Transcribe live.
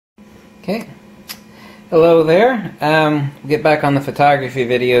Okay, hello there. We'll get back on the photography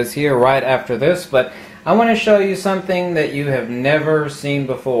videos here right after this, but I want to show you something that you have never seen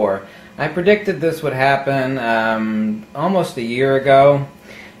before. I predicted this would happen almost a year ago,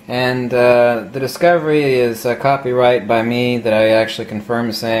 and the discovery is copyright by me that I actually confirm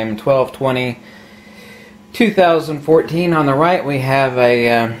the same, 12/20/2014. On the right we have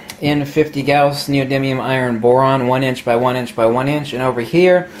a N50 Gauss neodymium iron boron, 1 inch by 1 inch by 1 inch, and over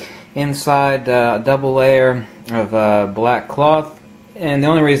here inside a double layer of black cloth, and the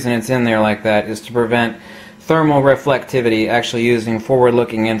only reason it's in there like that is to prevent thermal reflectivity. Actually using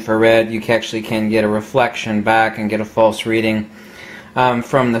forward-looking infrared, you actually can get a reflection back and get a false reading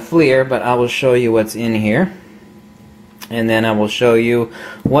from the FLIR, but I will show you what's in here, and then I will show you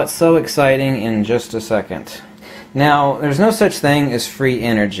what's so exciting in just a second. Now, there's no such thing as free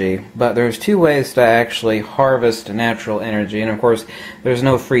energy, but there's two ways to actually harvest natural energy, and of course there's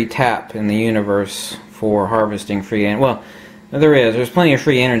no free tap in the universe for harvesting free energy. Well, there's plenty of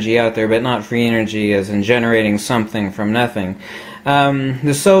free energy out there, but not free energy as in generating something from nothing.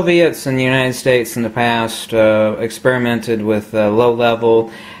 The Soviets and the United States in the past experimented with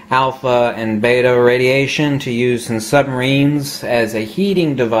low-level alpha and beta radiation to use in submarines as a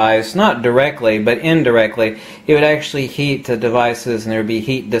heating device, not directly but indirectly. It would actually heat the devices, and there would be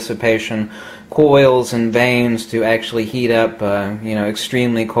heat dissipation coils and vanes to actually heat up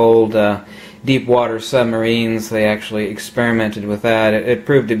extremely cold deep water submarines. They actually experimented with that. It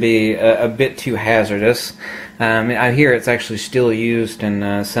proved to be a bit too hazardous. I hear it's actually still used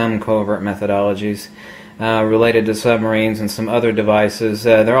in some covert methodologies related to submarines and some other devices.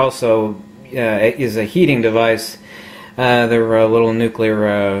 There also is a heating device. They're a little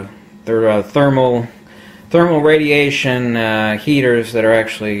nuclear, they're thermal radiation heaters that are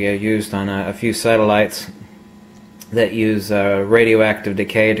actually used on a few satellites that use radioactive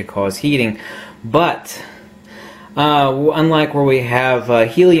decay to cause heating. But unlike where we have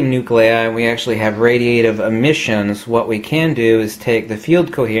helium nuclei, we actually have radiative emissions. What we can do is take the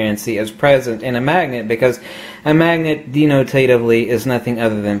field coherency as present in a magnet, because a magnet denotatively is nothing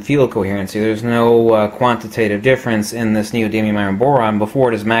other than field coherency. There's no quantitative difference in this neodymium iron boron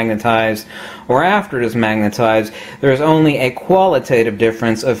before it is magnetized or after it is magnetized. There's only a qualitative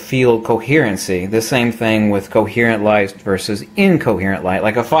difference of field coherency. The same thing with coherent light versus incoherent light.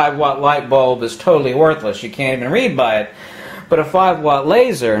 Like a 5-watt light bulb is totally worthless. You can't even read by it. But a 5-watt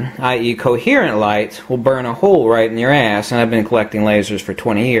laser, i.e. coherent light, will burn a hole right in your ass, and I've been collecting lasers for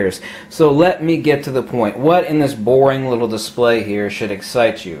 20 years. So let me get to the point. What in this boring little display here should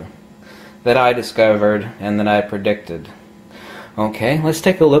excite you that I discovered and that I predicted? Okay, let's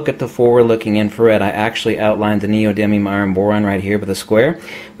take a look at the forward-looking infrared. I actually outlined the neodymium iron boron right here with a square.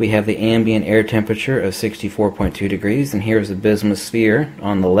 We have the ambient air temperature of 64.2 degrees, and here's the bismuth sphere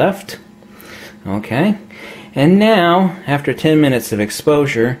on the left. Okay. And now, after 10 minutes of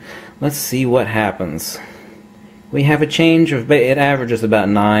exposure, let's see what happens. We have a change of, it averages about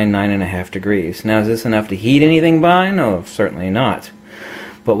 9.5 degrees. Now, is this enough to heat anything by? No, certainly not.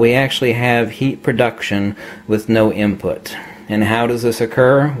 But we actually have heat production with no input. And how does this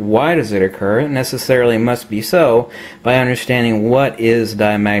occur? Why does it occur? It necessarily must be so by understanding what is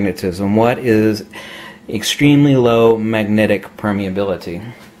diamagnetism, what is extremely low magnetic permeability.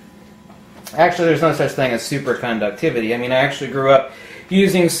 Actually, there's no such thing as superconductivity. I mean, I actually grew up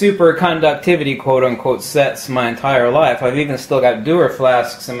using superconductivity quote-unquote sets my entire life. I've even still got Dewar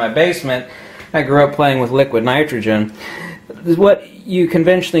flasks in my basement. I grew up playing with liquid nitrogen. What you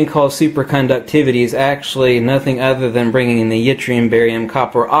conventionally call superconductivity is actually nothing other than bringing the yttrium, barium,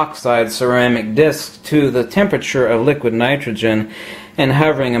 copper oxide ceramic disc to the temperature of liquid nitrogen and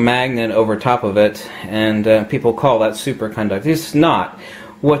hovering a magnet over top of it, and people call that superconductivity. It's not.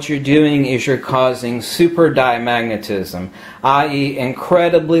 What you're doing is you're causing super diamagnetism, i.e.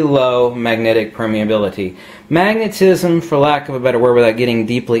 incredibly low magnetic permeability. Magnetism, for lack of a better word, without getting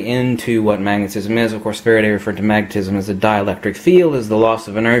deeply into what magnetism is, of course Faraday referred to magnetism as a dielectric field, is the loss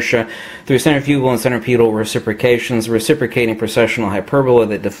of inertia through centrifugal and centripetal reciprocations, reciprocating precessional hyperbola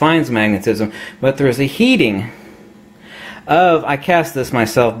that defines magnetism, but there's a heating I cast this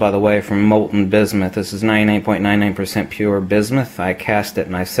myself, by the way, from molten bismuth. This is 99.99% pure bismuth. I cast it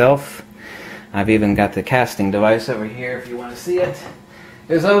myself. I've even got the casting device over here if you want to see it.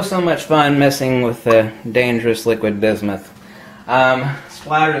 It was oh so much fun messing with the dangerous liquid bismuth.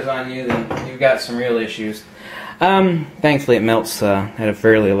 Splatters on you, then you've got some real issues. Thankfully it melts at a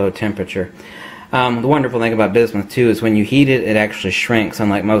fairly low temperature. The wonderful thing about bismuth, too, is when you heat it, it actually shrinks,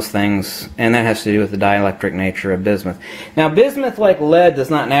 unlike most things, and that has to do with the dielectric nature of bismuth. Now, bismuth, like lead, does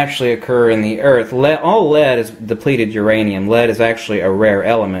not naturally occur in the earth. All lead is depleted uranium. Lead is actually a rare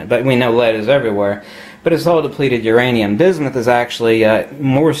element, but we know lead is everywhere. But it's all depleted uranium. Bismuth is actually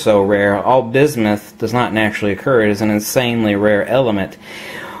more so rare. All bismuth does not naturally occur. It is an insanely rare element.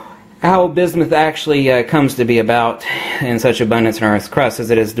 How bismuth actually comes to be about in such abundance in Earth's crust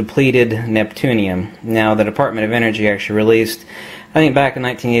is it is depleted neptunium. Now, the Department of Energy actually released, I think back in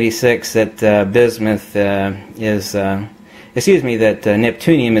 1986, that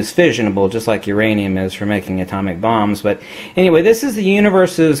neptunium is fissionable, just like uranium is for making atomic bombs. But anyway, this is the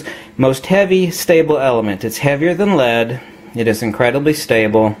universe's most heavy, stable element. It's heavier than lead. It is incredibly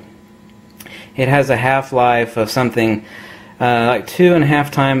stable. It has a half-life of something like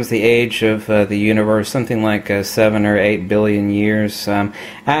 2.5 times the age of the universe, something like 7 or 8 billion years.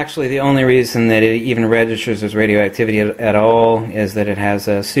 Actually, the only reason that it even registers as radioactivity at all is that it has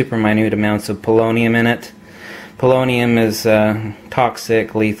super minute amounts of polonium in it. Polonium is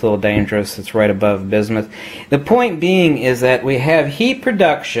toxic, lethal, dangerous. It's right above bismuth. The point being is that we have heat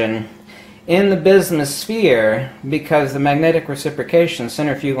production in the bismuth sphere because the magnetic reciprocation,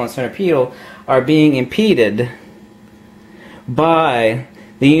 centrifugal and centripetal, are being impeded by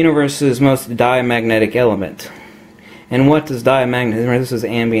the universe's most diamagnetic element. And what does diamagnetism? This is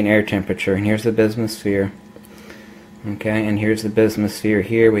ambient air temperature, and here's the bismuth sphere. Okay, and here's the bismuth sphere.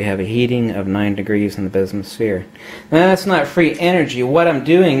 Here we have a heating of 9 degrees in the bismuth sphere. Now that's not free energy. What I'm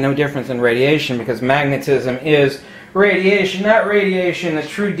doing, no different than radiation, because magnetism is radiation, not radiation, the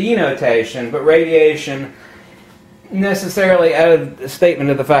true denotation, but radiation necessarily out of the statement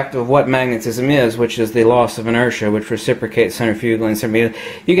of the fact of what magnetism is, which is the loss of inertia, which reciprocates centrifugally and centripetal.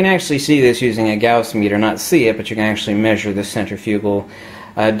 You can actually see this using a Gauss meter, not see it, but you can actually measure the centrifugal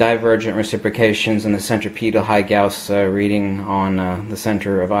divergent reciprocations and the centripetal high Gauss reading on the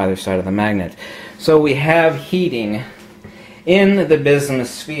center of either side of the magnet. So we have heating in the bismuth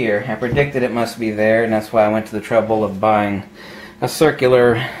sphere. I predicted it must be there, and that's why I went to the trouble of buying a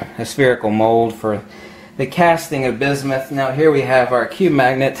spherical mold for the casting of bismuth. Now here we have our cube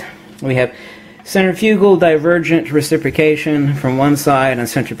magnet. We have centrifugal divergent reciprocation from one side and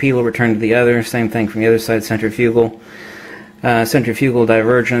centripetal return to the other. Same thing from the other side, centrifugal. Centrifugal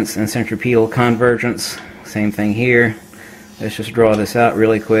divergence and centripetal convergence. Same thing here. Let's just draw this out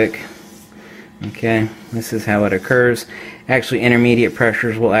really quick. Okay, this is how it occurs. Actually, intermediate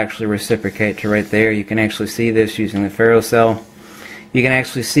pressures will actually reciprocate to right there. You can actually see this using the ferrocell. You can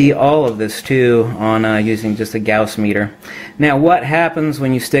actually see all of this too on using just a Gauss meter. Now, what happens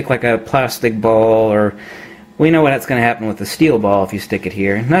when you stick like a plastic ball, or we know what's going to happen with a steel ball if you stick it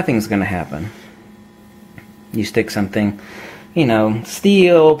here. Nothing's going to happen. You stick something, you know,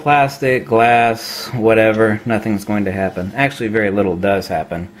 steel, plastic, glass, whatever, nothing's going to happen. Actually, very little does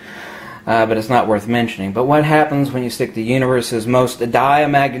happen. But it's not worth mentioning. But what happens when you stick the universe's most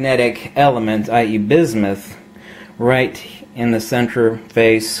diamagnetic element, i.e. bismuth, right in the center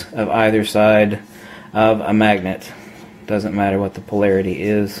face of either side of a magnet? Doesn't matter what the polarity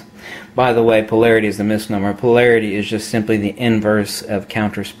is. By the way, polarity is a misnomer. Polarity is just simply the inverse of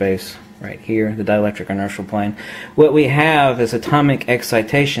counter space. Right here, the dielectric inertial plane. What we have is atomic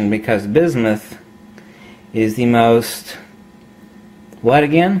excitation because bismuth is the most, what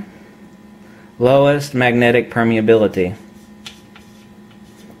again? Lowest magnetic permeability.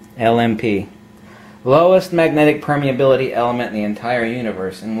 LMP. Lowest magnetic permeability element in the entire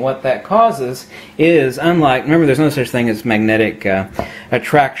universe. And what that causes is, unlike, remember there's no such thing as magnetic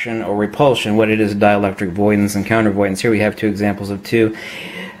attraction or repulsion. What it is dielectric avoidance and counteravoidance. Here we have two examples of two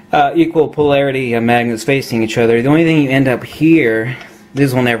equal polarity magnets facing each other. The only thing you end up here,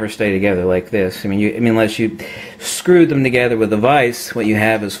 these will never stay together like this. I mean, unless you screw them together with a vise, what you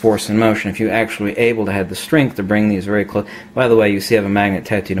have is force and motion. If you're actually able to have the strength to bring these very close. By the way, you see I have a magnet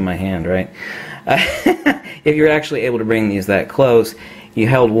tattooed in my hand, right? If you're actually able to bring these that close, you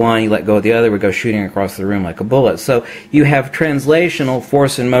held one, you let go of the other, would go shooting across the room like a bullet. So you have translational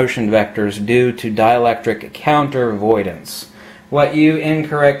force and motion vectors due to dielectric counteravoidance. What you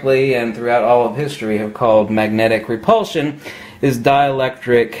incorrectly and throughout all of history have called magnetic repulsion is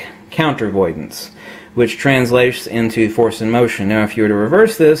dielectric counteravoidance, which translates into force and motion. Now, if you were to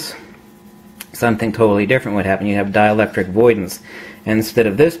reverse this, something totally different would happen. You have dielectric avoidance. And instead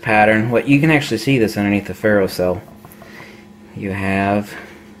of this pattern, what you can actually see this underneath the ferrocell. You have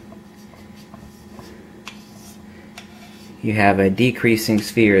a decreasing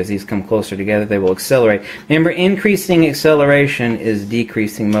sphere. As these come closer together, they will accelerate. Remember, increasing acceleration is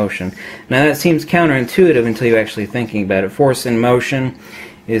decreasing motion. Now that seems counterintuitive until you're actually thinking about it. Force and motion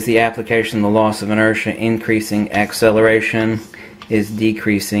is the application of the loss of inertia. Increasing acceleration is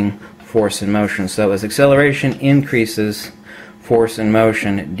decreasing force and motion. So as acceleration increases, force and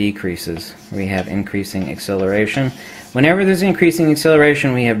motion decreases. We have increasing acceleration. Whenever there's increasing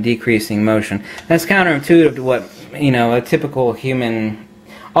acceleration, we have decreasing motion. That's counterintuitive to what, a typical human,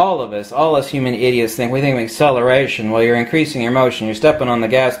 all us human idiots think. We think of acceleration. Well, you're increasing your motion. You're stepping on the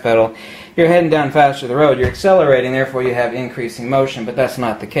gas pedal. You're heading down faster the road. You're accelerating, therefore you have increasing motion. But that's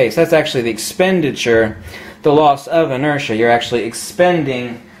not the case. That's actually the expenditure, the loss of inertia. You're actually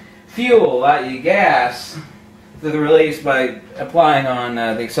expending fuel, i.e. gas, to the release by applying on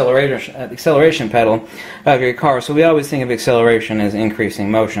the acceleration pedal of your car. So we always think of acceleration as increasing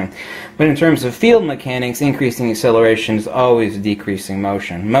motion. But in terms of field mechanics, increasing acceleration is always decreasing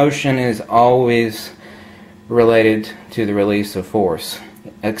motion. Motion is always related to the release of force.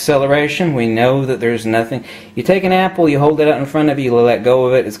 Acceleration, we know that there's nothing. You take an apple, you hold it out in front of you, you let go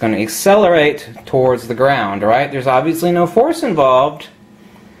of it, it's going to accelerate towards the ground, right? There's obviously no force involved,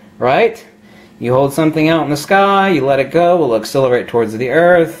 right? You hold something out in the sky, you let it go, it will accelerate towards the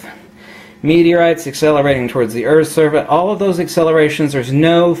earth. Meteorites accelerating towards the Earth's surface. All of those accelerations, there's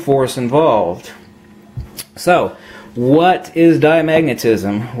no force involved. So, what is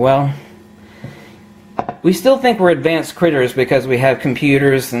diamagnetism? Well, we still think we're advanced critters because we have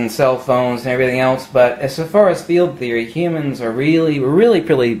computers and cell phones and everything else, but as far as field theory, humans are really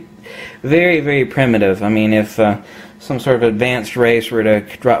very, very primitive. I mean, if some sort of advanced race were to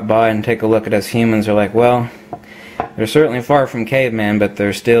drop by and take a look at us humans, they're like, well, they're certainly far from caveman, but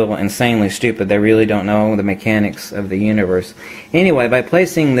they're still insanely stupid. They really don't know the mechanics of the universe. Anyway, by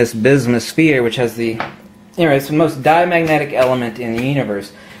placing this bismuth sphere, which has it's the most diamagnetic element in the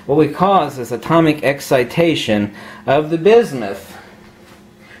universe, what we cause is atomic excitation of the bismuth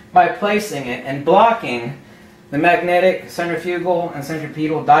by placing it and blocking the magnetic, centrifugal, and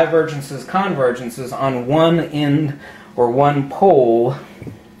centripetal divergences, convergences on one end or one pole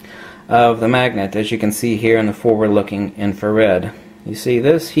of the magnet, as you can see here in the forward-looking infrared. You see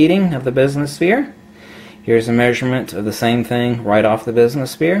this heating of the bismuth sphere? Here's a measurement of the same thing right off the bismuth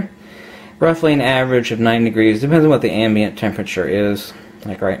sphere. Roughly an average of 9 degrees, depends on what the ambient temperature is.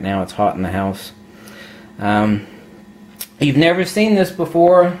 Like right now, it's hot in the house. You've never seen this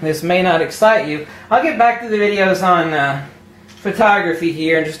before. This may not excite you. I'll get back to the videos on photography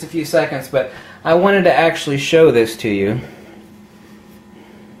here in just a few seconds, but I wanted to actually show this to you.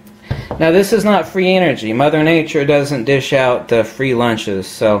 Now, this is not free energy. Mother Nature doesn't dish out free lunches,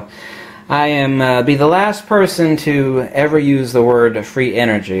 so I am be the last person to ever use the word free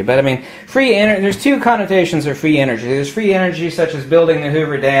energy. But I mean, free energy, there's two connotations of free energy. There's free energy such as building the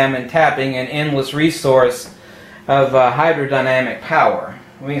Hoover Dam and tapping an endless resource of hydrodynamic power.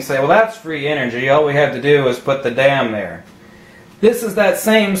 We can say, well, that's free energy. All we have to do is put the dam there. This is that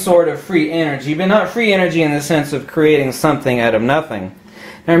same sort of free energy, but not free energy in the sense of creating something out of nothing.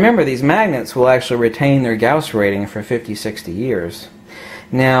 Now remember, these magnets will actually retain their Gauss rating for 50, 60 years.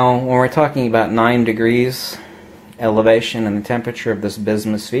 Now, when we're talking about 9 degrees elevation in the temperature of this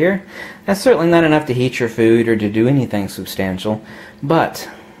bismuth sphere, that's certainly not enough to heat your food or to do anything substantial, but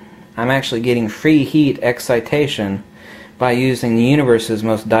I'm actually getting free heat excitation by using the universe's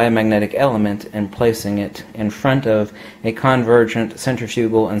most diamagnetic element and placing it in front of a convergent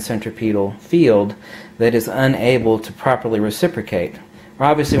centrifugal and centripetal field that is unable to properly reciprocate.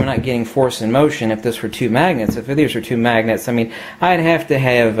 Obviously, we're not getting force and motion if this were two magnets. If these were two magnets, I mean, I'd have to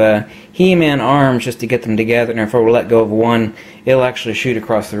have He-Man arms just to get them together, and if I were to let go of one, it'll actually shoot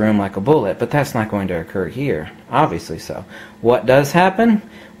across the room like a bullet. But that's not going to occur here, obviously so. What does happen?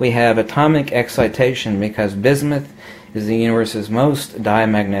 We have atomic excitation because bismuth is the universe's most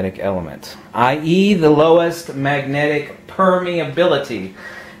diamagnetic element, i.e. the lowest magnetic permeability.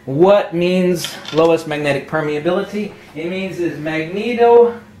 What means lowest magnetic permeability? It means it's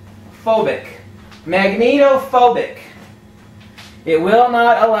magnetophobic. Magnetophobic. It will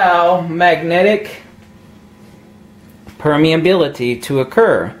not allow magnetic permeability to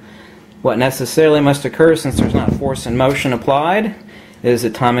occur. What necessarily must occur, since there's not force and motion applied, is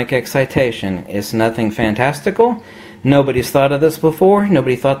atomic excitation. It's nothing fantastical. Nobody's thought of this before.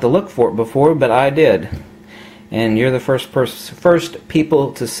 Nobody thought to look for it before, but I did. And you're the first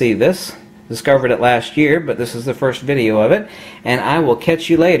people to see this. Discovered it last year, but this is the first video of it. And I will catch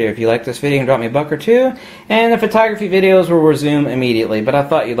you later. If you like this video, drop me a buck or two. And the photography videos will resume immediately. But I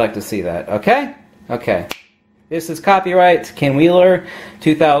thought you'd like to see that. Okay? Okay. This is copyright Ken Wheeler,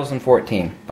 2014.